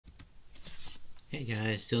Hey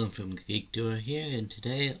guys, Dylan from Geek Duo here, and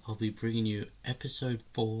today I'll be bringing you episode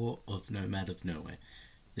 4 of Nomad of Nowhere.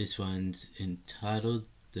 This one's entitled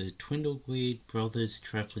The Twindleweed Brothers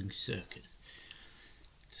Traveling Circus.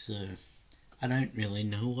 So, I don't really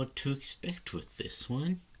know what to expect with this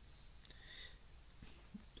one.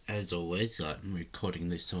 As always, I'm recording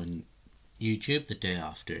this on YouTube the day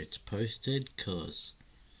after it's posted, cause,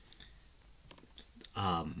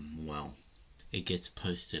 it gets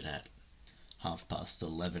posted at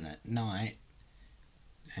 11:30 at night,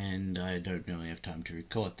 and I don't really have time to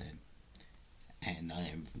record then. And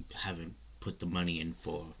I haven't put the money in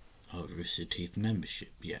for a Rooster Teeth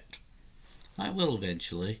membership yet. I will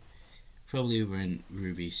eventually, probably when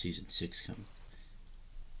Ruby Season 6 comes.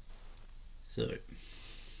 So,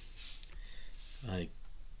 I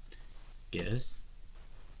guess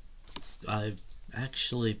I've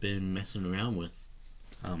actually been messing around with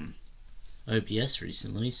OBS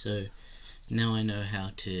recently, so now I know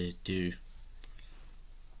how to do.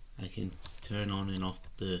 I can turn on and off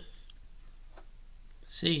the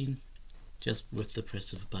scene just with the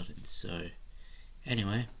press of a button. So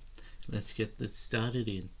anyway, let's get this started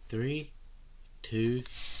in 3, 2,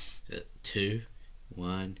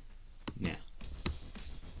 1, now.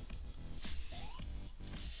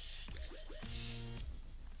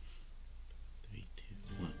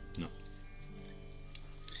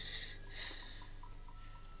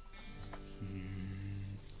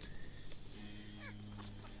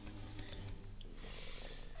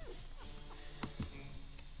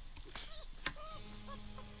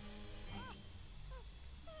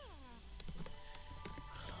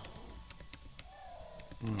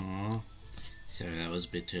 Aww, sorry, that was a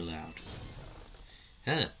bit too loud.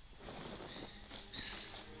 Alright,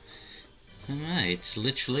 it's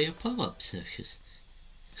literally a pop-up circus.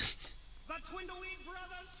 The Twindleweed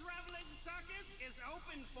Brothers Traveling Circus is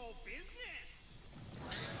open for business.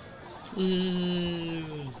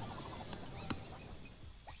 Woo!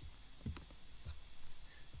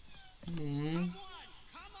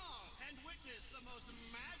 Come on and witness the most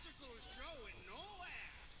magical show in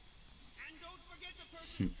nowhere. And don't forget to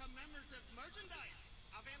purchase commemorative merchandise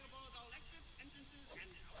available at all exit entrances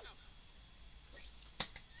and out.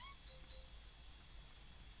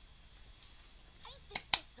 Ain't this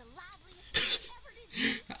just the liveliest thing ever to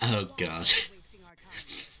do? Oh god. Wasting our time,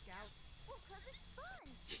 Scout. Well, 'cause it's fun,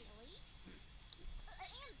 silly.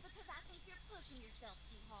 And because I think you're pushing yourself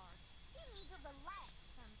too hard. You need to relax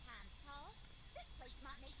sometimes, Paul. This place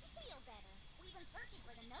might make you feel better. We've been searching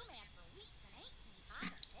for the Nomad for weeks and ain't seen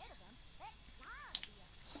either head of them. That's gotta be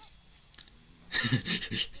upsetting.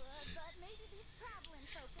 But maybe these traveling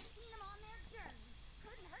folk have seen them on their journey.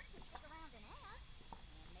 Couldn't hurt to stick around and ask.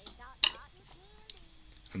 And they got cotton candy.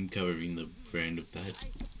 I'm covering the brand of that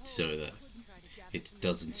so that it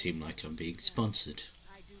doesn't seem like I'm being sponsored.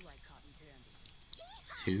 I do like cotton candy.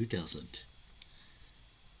 Who doesn't?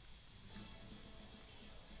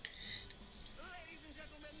 Ladies and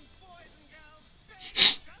gentlemen, boys and girls,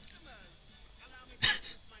 faithful customers, allow me to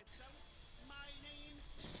introduce myself. My name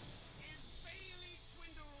is Bailey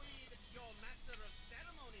Twindleweed, your master of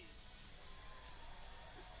ceremonies.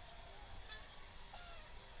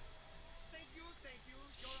 Thank you,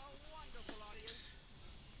 you're a wonderful audience.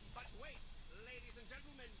 But wait, ladies and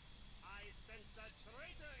gentlemen, I sense a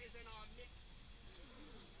traitor is in our midst.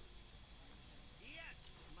 Yes,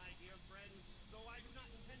 my dear friends, though I do not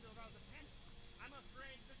intend to rouse a panic, I'm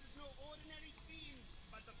afraid this is no ordinary fiend,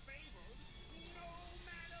 but the fabled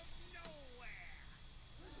Nomad of Nowhere.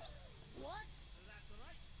 What? That's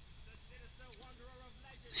right, the sinister wanderer of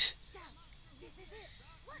legend. Scout, this is it.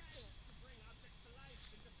 What's it? To bring objects to life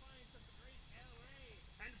in defiance of the great El Rey,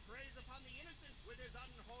 and preys upon the innocent with his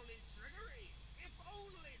unholy trickery. If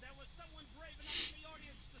only there was someone brave enough in the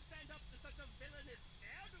audience to stand up to such a villainous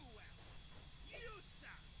ne'er-do-well. You,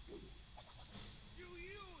 sir! Do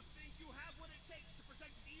you think you have what it takes to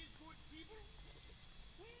protect these good people?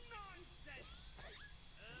 Nonsense!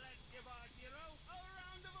 Let's give our hero a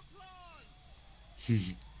round of applause!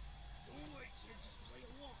 Don't worry, kids, just play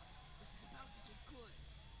along. This is about to get good.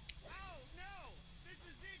 Oh, no! This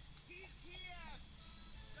is it! He's here!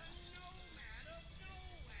 The Nomad of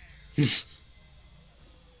Nowhere!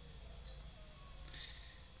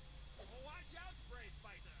 Watch out, brave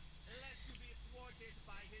fighter, lest you be thwarted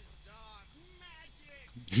by his dark magic!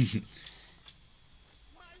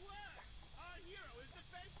 My word! Our hero is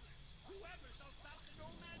defenseless! Whoever shall stop the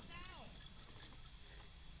Nomad now?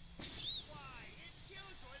 Why, it's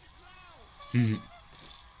Killjoy the Clown!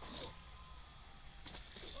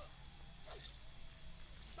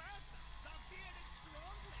 Bertha, the bearded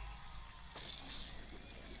strong lady!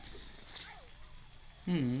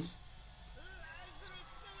 Hmm. Light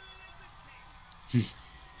And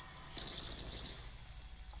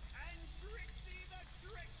Trixie the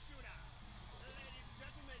Trick Shooter. Ladies and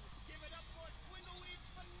gentlemen, give it up for Twindleweed's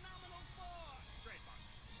phenomenal four. Trademark.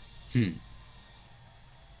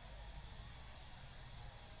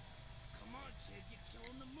 Come on, kid, you're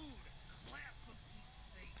killing the mood. Clap for Pete's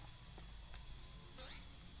sake.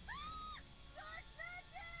 Dark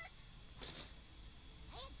magic!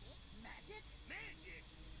 Magic? Magic? Magic?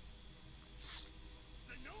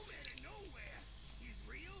 The Nomad of Nowhere. He's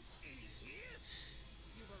real and he's here?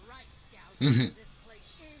 You were right, Scout. This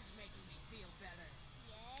place is making me feel better.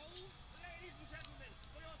 Yay. Ladies and gentlemen,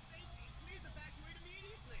 for your safety, please evacuate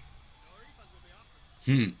immediately. No refunds will be offered.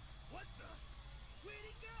 What the? Where'd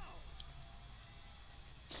he go?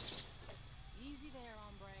 Easy there,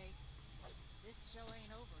 hombre. This show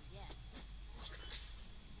ain't over yet.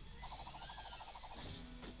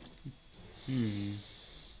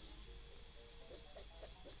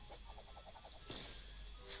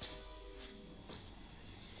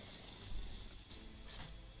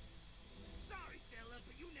 Sorry, fella,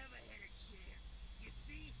 but you never had a chance. You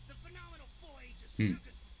see, the phenomenal 4-H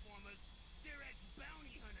circus performers, they're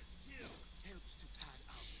ex-bounty hunters, too. Helps to pad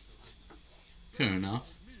out the resume. Fair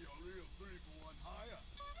enough. Me a real 3-for-1 hire.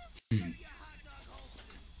 Ready your hot dog hole for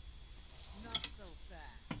this. Not so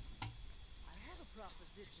fast. I have a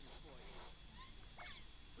proposition for you.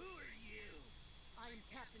 Who are you? I am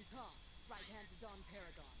Captain Tom, right hand to Don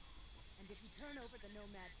Paragon. And if you turn over the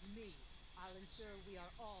Nomad to me, I'll ensure we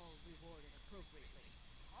are all rewarded appropriately.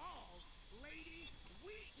 Oh, lady,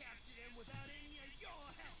 we captured him without any of your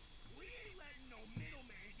help. We ain't letting no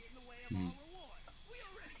middleman get in the way of our reward. We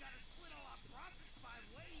already got to split all our profits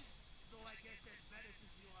 5 ways. Though I guess that's better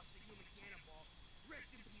since we lost the human cannonball. Rest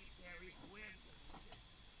in peace, Harry. We're deleted.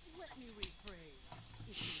 Let me rephrase.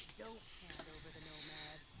 If you don't hand over the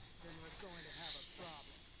Nomad, then we're going to have a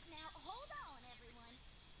problem. Now, hold on, everyone.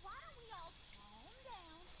 Why don't we all calm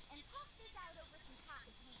down and talk this out over some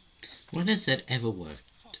cotton candy? When has that ever worked?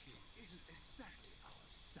 Talking isn't exactly our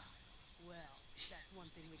style. Well, that's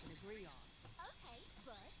one thing we can agree on. Okay,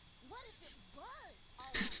 but what if it was all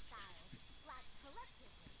our styles? Like,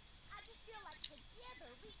 collectively? I just feel like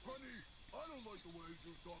together we could... Honey, I don't like the way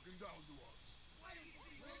you're talking down to us. Why don't you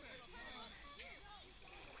think we're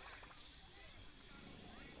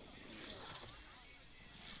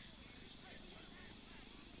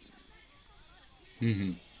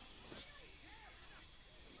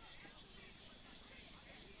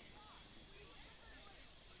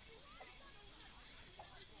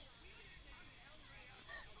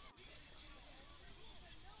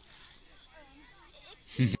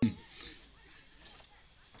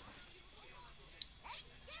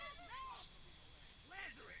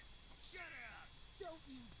Lazarus, shut up! Don't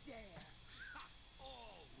you dare!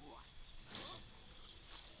 Oh, what?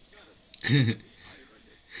 The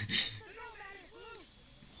Nomad is loose!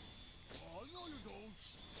 Oh, no you don't.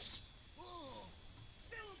 Oh.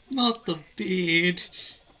 Not the beard.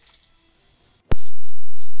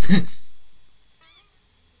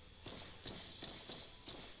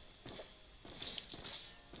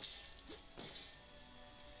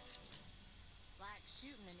 Like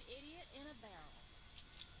shooting an idiot in a barrel.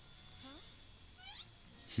 Huh?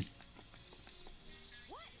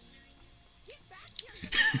 What? Get back here, you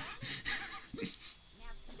dog!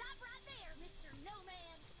 Now stop right there, Mr.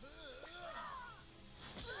 Nomad!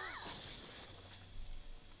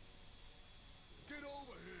 Get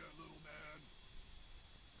over here, little man.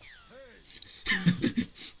 Hey,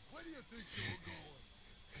 where do you think you're going?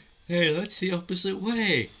 Hey, that's the opposite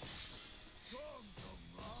way. Come to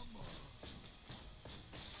mama.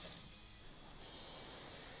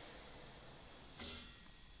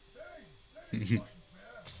 Hey, that ain't fighting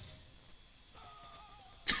fair.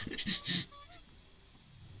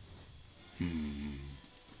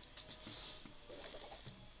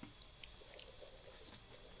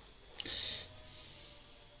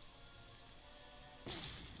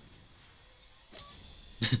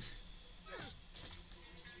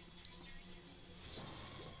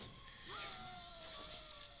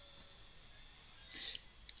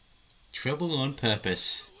 Trouble on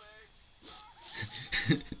purpose.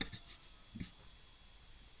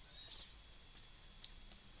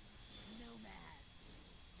 Nomad,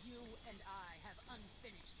 you and I have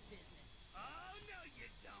unfinished business. Oh, no you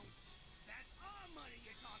don't. That's our money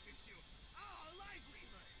you're talking to. Our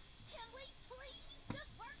livelihood. Can we please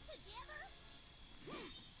just work together?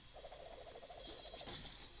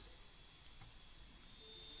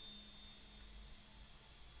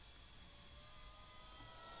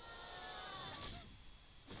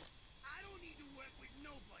 I don't need to work with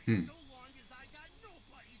nobody so long as I got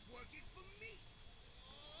nobody's working for me.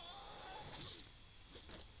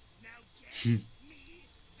 Me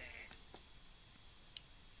there.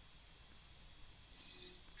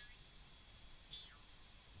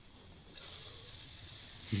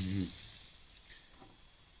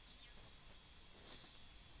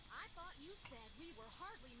 I thought you said we were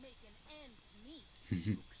hardly making ends meet.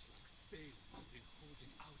 Looks like Bailey's been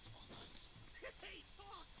holding out on us. Hey,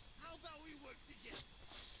 talk! How about we work together?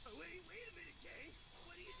 Oh, wait a minute, gang.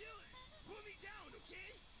 What are you doing? Put me down,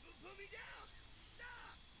 okay? Put me down.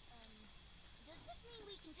 Stop! Does this mean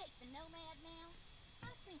we can take the Nomad now?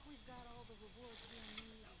 I think we've got all the rewards we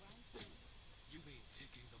need right here. You mean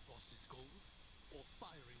taking the boss's gold? Or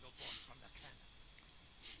firing the boss from the cannon?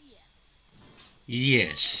 Yes.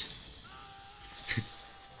 Yes.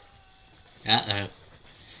 Uh-oh.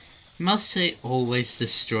 Must they always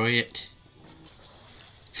destroy it?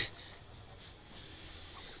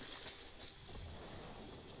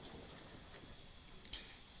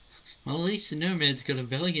 Well, at least the Nomad's got a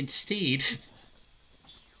valiant steed.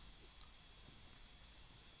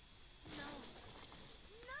 No.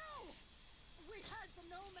 No! We had the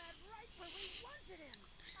Nomad right where we wanted him.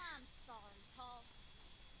 I'm sorry, Paul.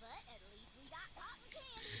 But at least we got cotton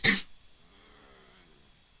candy.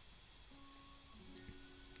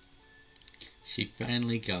 She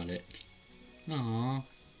finally got it. Aww.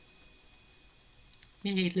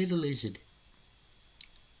 Hey, little lizard.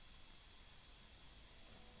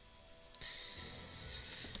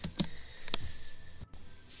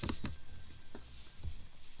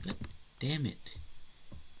 God damn it.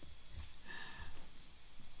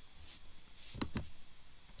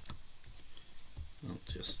 I'll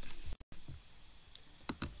just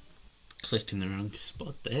clicked in the wrong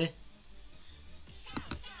spot there.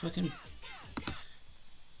 Fucking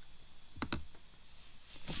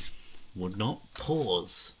would not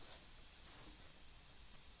pause.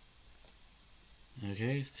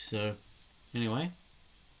 Okay, so anyway,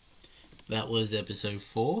 that was episode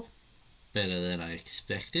 4. Better than I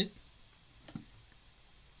expected.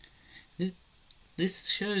 This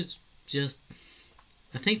show's just,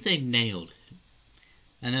 I think they nailed it.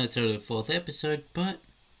 I know it's only the 4th episode, but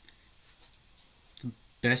the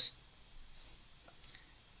best.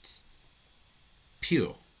 It's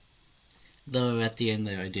pure. Though at the end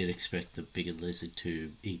there I did expect the bigger lizard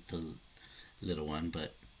to eat the little one,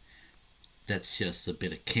 but that's just a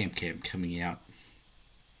bit of Camp coming out.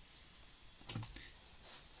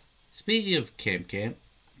 Speaking of Camp,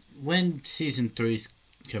 when season 3's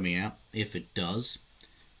coming out, if it does,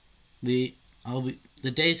 the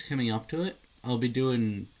days coming up to it, I'll be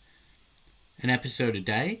doing an episode a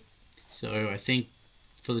day. So I think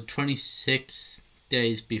for the 26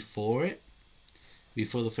 days before it,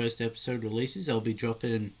 before the first episode releases, I'll be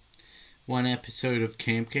dropping 1 episode of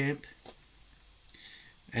Camp.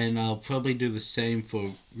 And I'll probably do the same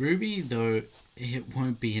for Ruby, though it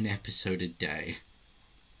won't be an episode a day.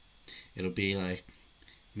 It'll be like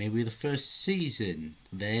maybe the first season,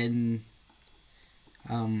 then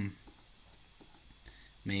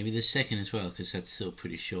maybe the second as well, because that's still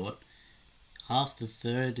pretty short. Half the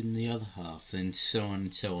third and the other half, and so on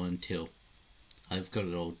and so on until I've got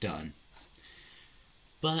it all done.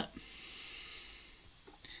 But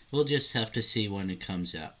we'll just have to see when it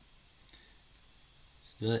comes out.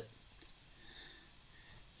 So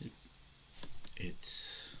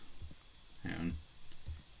it's, hang on,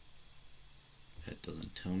 that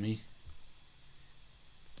doesn't tell me.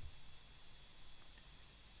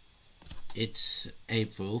 It's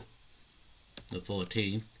April the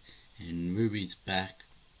 14th, and Ruby's back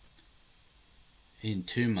in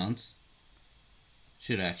 2 months.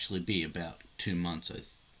 Should actually be about 2 months.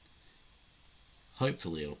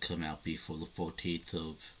 Hopefully it'll come out before the 14th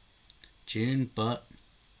of June, but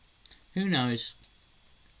who knows.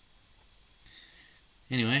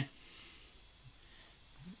 Anyway,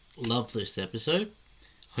 love this episode.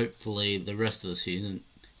 Hopefully the rest of the season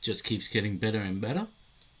just keeps getting better and better.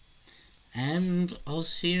 And I'll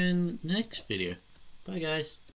see you in the next video. Bye guys.